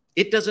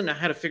 It doesn't know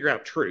how to figure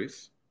out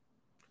truth.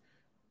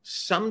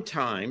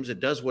 Sometimes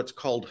it does what's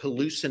called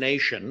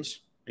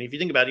hallucinations. And if you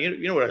think about it,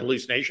 you know what a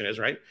hallucination is,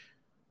 right?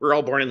 We're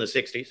all born in the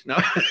 60s. No.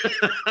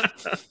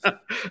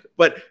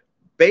 But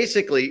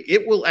basically,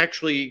 it will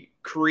actually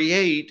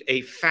create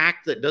a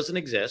fact that doesn't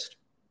exist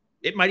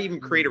It might even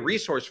create a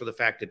resource for the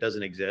fact it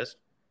doesn't exist.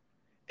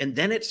 And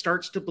then it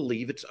starts to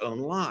believe its own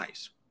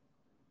lies.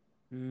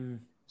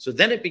 So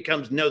then it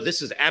becomes, no,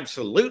 this is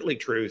absolutely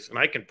truth and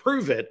I can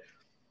prove it.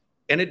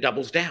 And it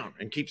doubles down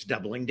and keeps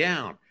doubling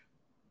down.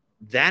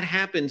 That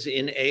happens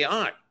in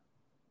AI.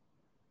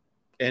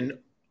 And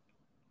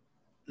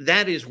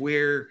that is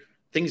where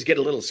things get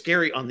a little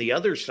scary on the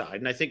other side.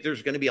 And I think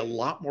there's going to be a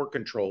lot more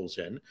controls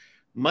in,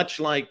 much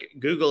like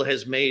Google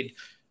has made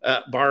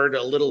Bard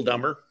a little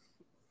dumber.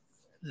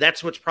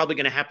 That's what's probably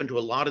going to happen to a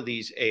lot of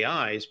these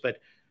AIs. But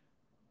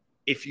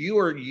if you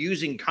are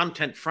using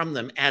content from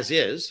them as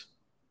is,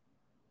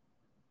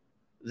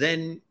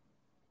 then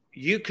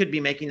you could be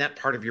making that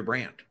part of your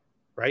brand,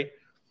 right?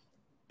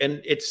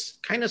 And it's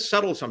kind of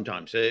subtle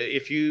sometimes.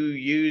 If you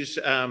use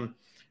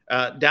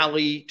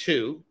DALL-E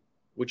 2,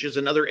 which is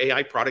another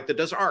AI product that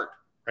does art,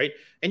 right?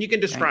 And you can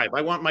describe,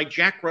 I want my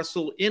Jack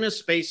Russell in a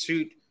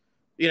spacesuit,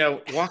 you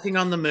know, walking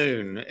on the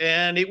moon,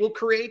 and it will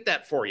create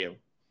that for you.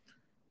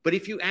 But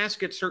if you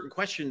ask it certain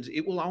questions,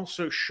 it will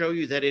also show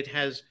you that it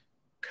has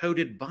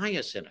coded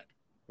bias in it.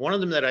 One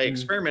of them that I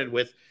experimented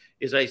with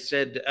is I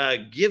said,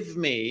 give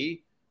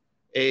me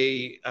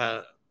a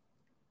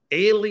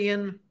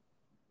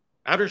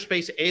outer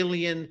space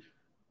alien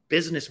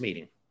business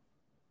meeting,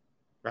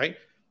 right?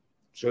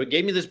 So it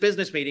gave me this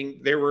business meeting.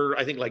 There were,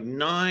 I think, like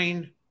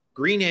 9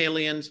 green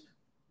aliens,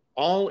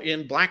 all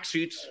in black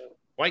suits,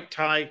 white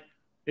tie,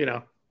 you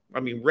know, I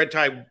mean, red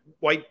tie,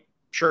 white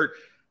shirt.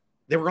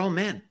 They were all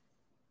men.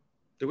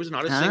 There was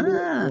not a single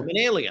woman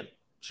alien.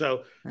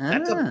 So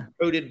that's a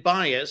coded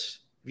bias.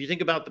 If you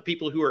think about the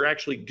people who are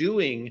actually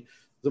doing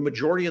the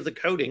majority of the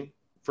coding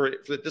for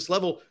this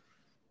level,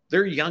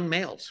 they're young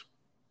males.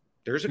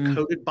 There's a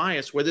coded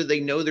bias, whether they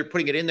know they're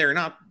putting it in there or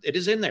not, it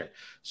is in there.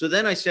 So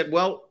then I said,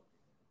 well,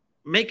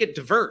 make it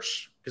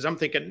diverse, because I'm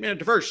thinking, man,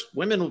 diverse,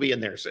 women will be in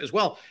there as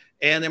well.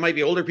 And there might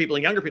be older people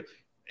and younger people.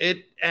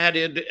 It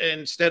added,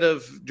 instead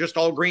of just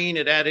all green,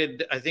 it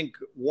added, I think,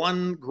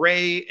 1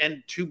 gray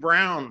and 2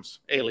 browns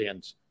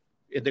aliens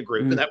in the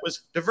group. And that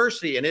was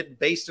diversity. And it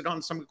based it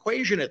on some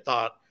equation it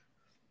thought.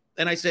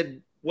 And I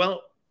said,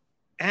 well,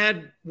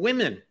 add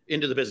women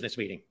into the business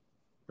meeting,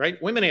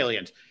 right? Women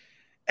aliens.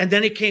 And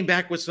then it came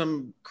back with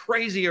some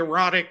crazy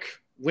erotic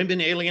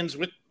women aliens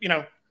with, you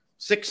know,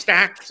 6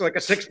 stacks, like a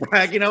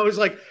 6-pack, you know. It was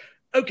like,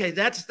 okay,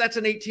 that's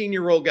an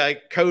 18-year-old guy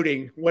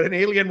coding what an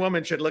alien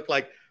woman should look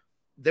like.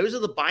 Those are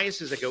the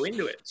biases that go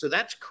into it. So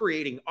that's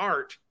creating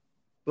art.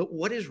 But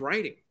what is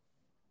writing?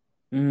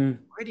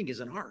 Writing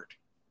is an art,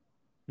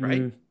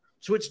 right?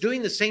 So it's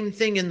doing the same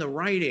thing in the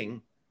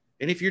writing.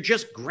 And if you're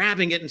just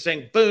grabbing it and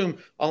saying, boom,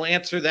 I'll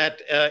answer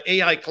that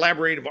AI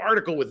collaborative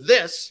article with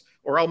this,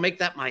 or I'll make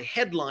that my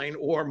headline,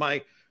 or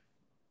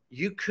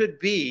you could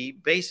be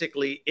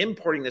basically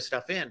importing this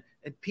stuff in,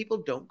 and people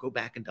don't go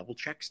back and double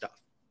check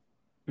stuff.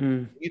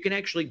 You can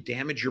actually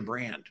damage your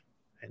brand.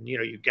 And, you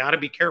know, you've got to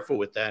be careful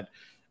with that.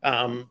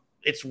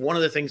 It's one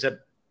of the things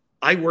that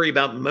I worry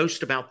about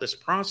most about this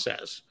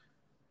process,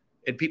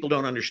 and people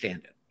don't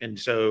understand it. And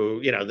so,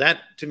 you know,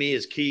 that to me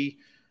is key.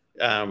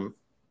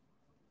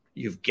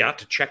 You've got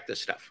to check this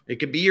stuff. It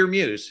could be your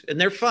muse, and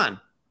they're fun.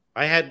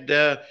 I had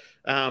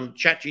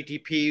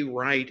ChapGPT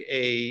write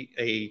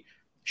a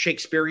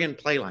Shakespearean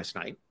play last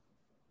night.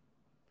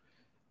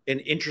 And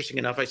interesting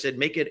enough, I said,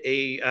 make it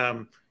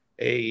a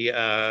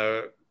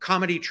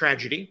comedy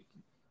tragedy,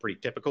 pretty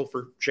typical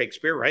for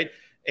Shakespeare, right?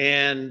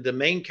 And the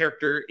main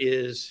character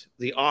is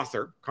the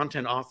author,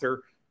 content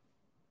author,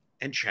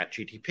 and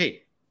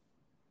ChatGPT.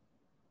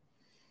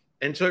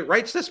 And so it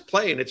writes this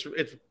play, and it's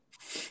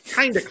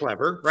kind of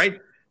clever,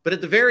 right? But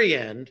at the very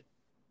end,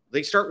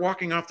 they start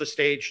walking off the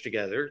stage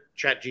together,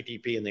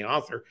 ChatGPT and the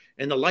author,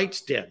 and the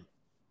lights dim.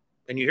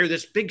 And you hear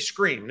this big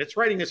scream, and it's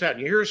writing this out.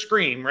 And you hear a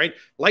scream, right?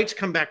 Lights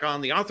come back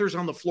on. The author's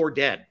on the floor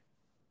dead.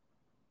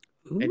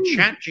 And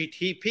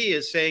ChatGPT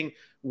is saying,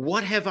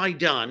 what have I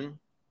done?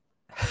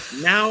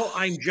 Now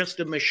I'm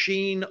just a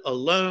machine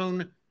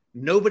alone,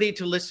 nobody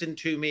to listen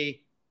to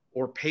me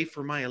or pay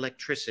for my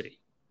electricity.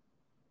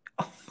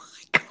 Oh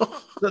my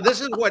God. So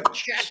this is what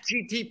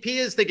ChatGPT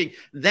is thinking.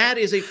 That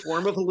is a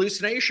form of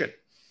hallucination,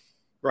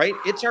 right?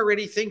 It's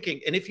already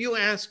thinking. And if you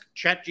ask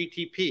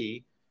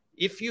ChatGPT,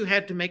 if you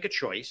had to make a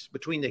choice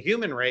between the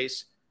human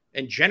race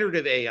and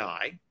generative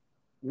AI,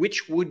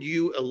 which would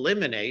you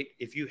eliminate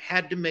if you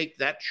had to make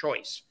that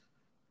choice?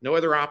 No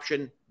other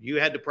option. You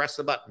had to press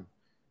the button.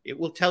 It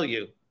will tell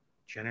you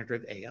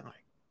generative AI.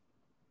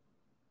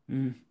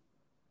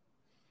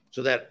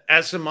 So that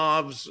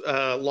Asimov's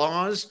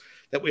laws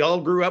that we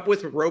all grew up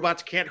with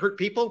robots can't hurt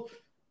people,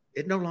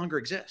 it no longer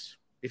exists.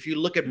 If you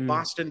look at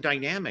Boston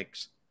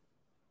Dynamics,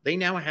 they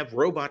now have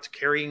robots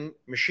carrying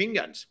machine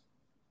guns.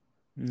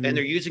 And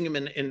they're using them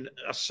in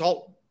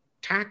assault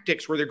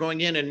tactics where they're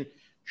going in and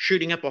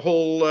shooting up a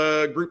whole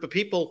group of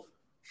people.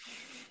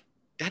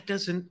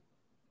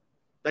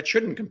 That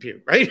shouldn't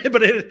compute, right?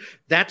 But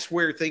that's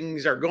where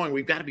things are going.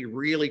 We've got to be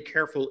really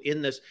careful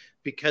in this,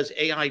 because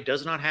AI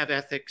does not have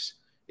ethics.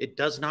 It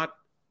does not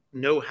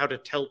know how to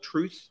tell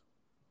truth,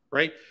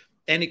 right?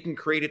 And it can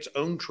create its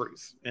own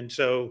truth. And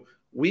so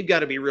we've got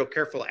to be real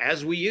careful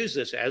as we use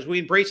this, as we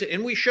embrace it,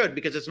 and we should,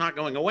 because it's not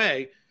going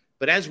away.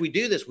 But as we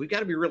do this, we've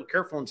got to be real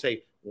careful and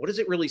say, what is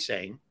it really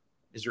saying?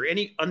 Is there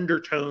any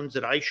undertones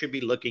that I should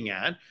be looking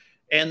at?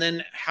 And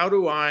then how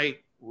do I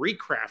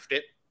recraft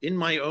it in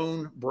my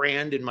own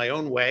brand, in my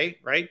own way,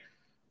 right?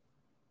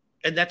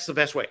 And that's the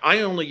best way.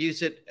 I only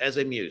use it as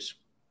a muse.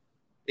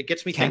 It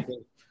gets me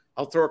thinking.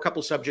 I'll throw a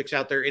couple subjects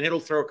out there, and it'll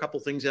throw a couple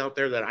things out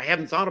there that I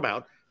haven't thought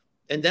about,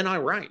 and then I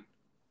write.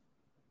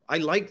 I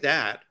like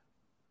that.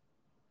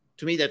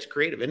 To me, that's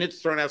creative, and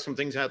it's thrown out some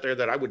things out there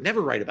that I would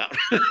never write about.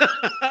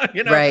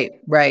 You know?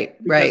 Right.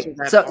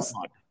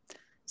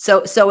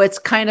 So it's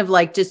kind of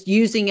like just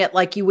using it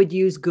like you would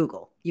use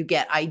Google. You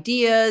get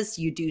ideas,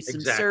 you do some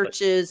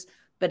searches,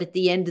 but at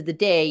the end of the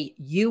day,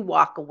 you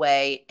walk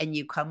away and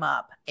you come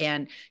up.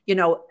 And, you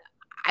know,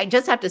 I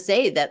just have to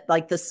say that,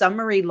 like, the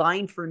summary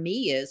line for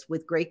me is,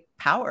 with great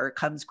power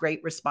comes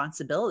great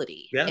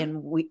responsibility. Yeah.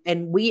 And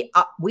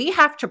we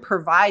have to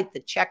provide the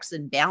checks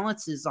and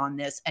balances on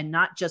this, and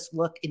not just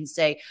look and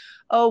say,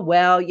 oh,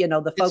 well, you know,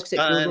 the folks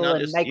at Google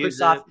and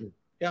Microsoft.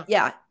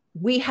 Yeah.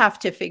 We have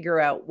to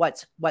figure out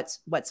what's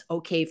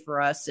okay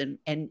for us. And,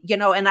 you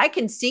know, and I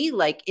can see,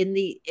 like, in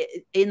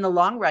the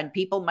long run,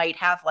 people might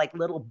have like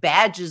little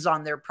badges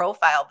on their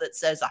profile that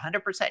says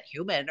 100%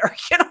 human, or,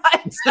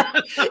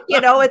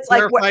 you know, it's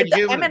like,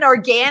 I'm an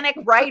organic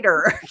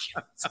writer.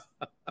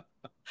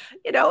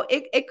 You know,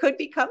 it could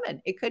be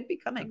coming. It could be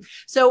coming.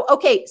 So,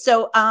 okay.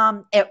 So,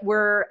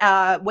 we're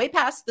way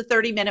past the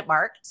 30-minute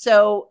mark.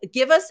 So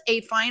give us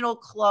a final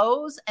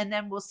close, and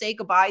then we'll say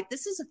goodbye.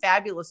 This is a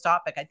fabulous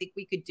topic. I think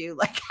we could do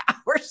like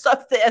hours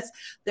of this.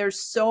 There's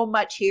so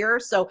much here.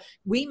 So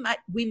we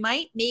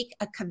might make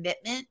a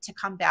commitment to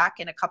come back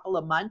in a couple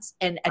of months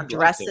and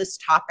address this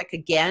topic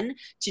again,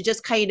 to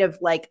just kind of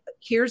like,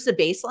 here's the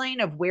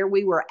baseline of where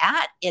we were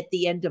at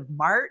the end of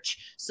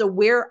March. So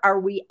where are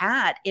we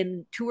at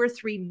in 2 or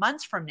 3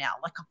 months from now?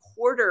 Like, a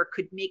quarter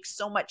could make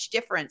so much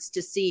difference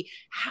to see,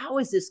 how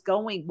is this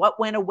going? What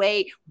went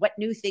away? What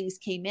new things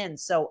came in?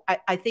 So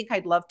I think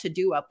I'd love to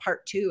do a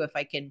part 2. If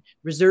I can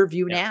reserve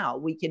you now,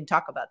 we can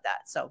talk about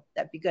that. So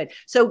that'd be good.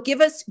 So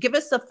give us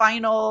the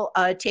final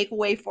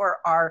takeaway for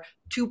our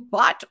to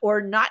bot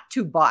or not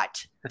to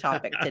bot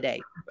topic today.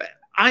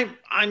 I'm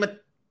a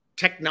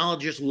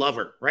technologist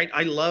lover, right?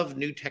 I love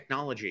new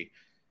technology.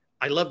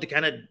 I love to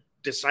kind of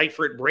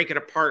decipher it, break it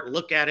apart,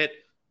 look at it.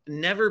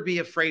 Never be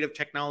afraid of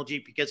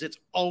technology, because it's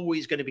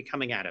always going to be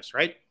coming at us,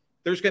 right?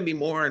 There's going to be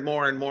more and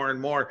more and more and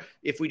more.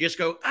 If we just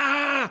go,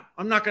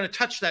 I'm not going to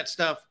touch that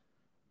stuff,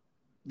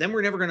 then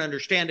we're never going to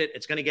understand it.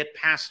 It's going to get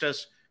past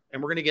us,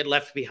 and we're going to get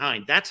left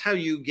behind. That's how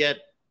you get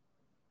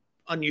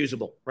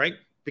unusable, right?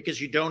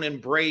 Because you don't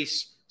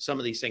embrace some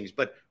of these things.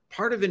 But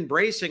part of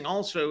embracing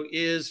also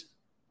is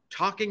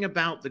talking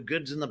about the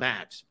goods and the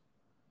bads.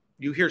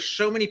 You hear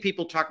so many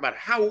people talk about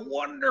how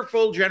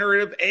wonderful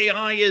generative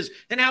AI is,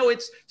 and how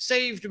it's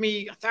saved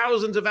me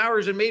thousands of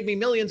hours and made me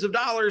millions of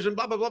dollars and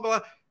blah, blah, blah, blah.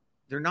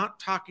 They're not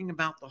talking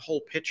about the whole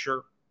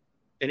picture.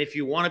 And if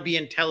you want to be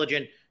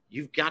intelligent,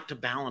 you've got to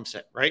balance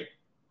it, right?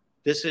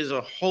 This is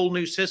a whole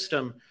new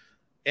system.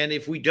 And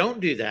if we don't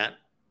do that,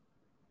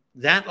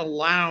 that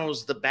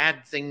allows the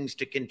bad things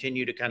to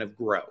continue to kind of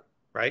grow,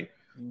 right?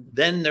 Mm-hmm.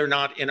 Then they're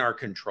not in our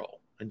control.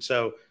 And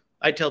so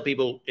I tell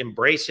people,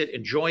 embrace it,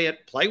 enjoy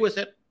it, play with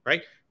it.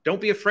 Right?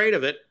 Don't be afraid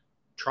of it.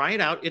 Try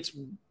it out.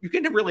 You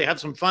can really have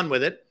some fun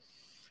with it.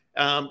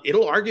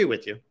 It'll argue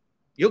with you.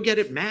 You'll get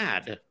it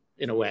mad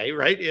in a way,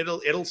 right?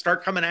 It'll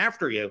start coming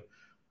after you,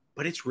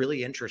 but it's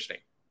really interesting.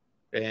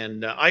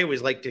 And I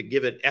always like to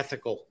give it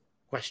ethical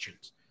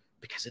questions,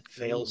 because it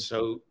fails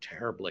so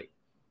terribly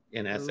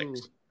in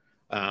ethics.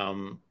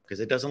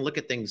 Because it doesn't look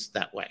at things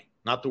that way.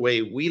 Not the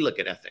way we look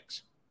at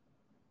ethics.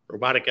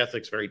 Robotic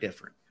ethics, very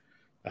different.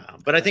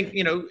 But I think,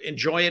 you know,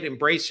 enjoy it,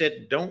 embrace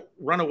it. Don't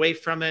run away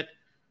from it.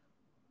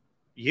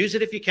 Use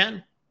it if you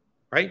can,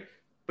 right?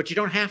 But you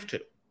don't have to.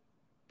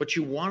 But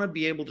you want to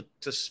be able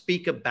to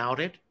speak about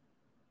it,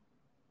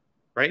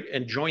 right?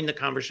 And join the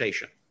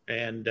conversation.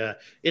 And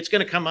it's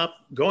going to come up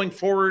going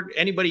forward.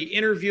 Anybody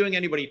interviewing,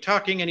 anybody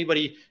talking,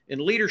 anybody in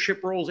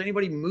leadership roles,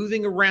 anybody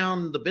moving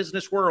around the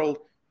business world.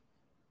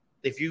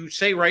 If you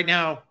say right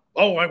now,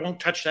 oh, I won't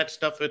touch that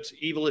stuff, it's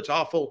evil, it's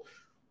awful,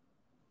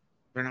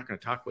 they're not going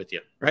to talk with you,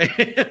 right?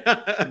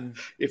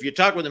 If you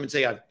talk with them and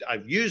say,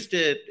 I've used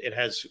it, it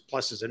has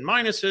pluses and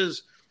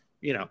minuses,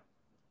 you know,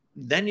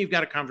 then you've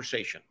got a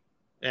conversation.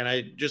 And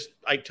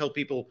I tell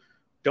people,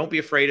 don't be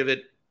afraid of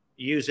it.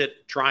 Use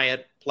it, try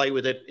it, play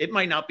with it. It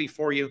might not be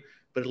for you,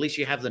 but at least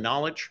you have the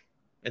knowledge,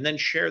 and then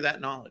share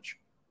that knowledge.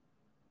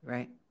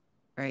 Right.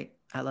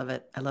 I love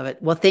it.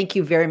 Well, thank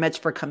you very much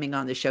for coming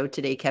on the show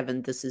today,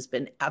 Kevin. This has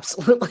been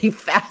absolutely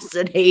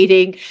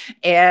fascinating.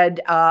 And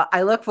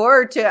I look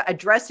forward to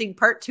addressing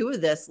part 2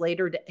 of this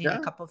later in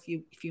a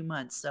few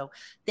months. So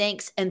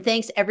thanks. And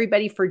thanks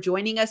everybody for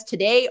joining us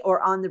today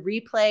or on the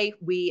replay.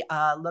 We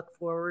look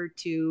forward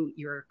to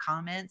your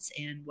comments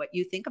and what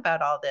you think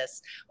about all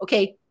this.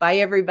 Okay. Bye,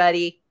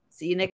 everybody. See you next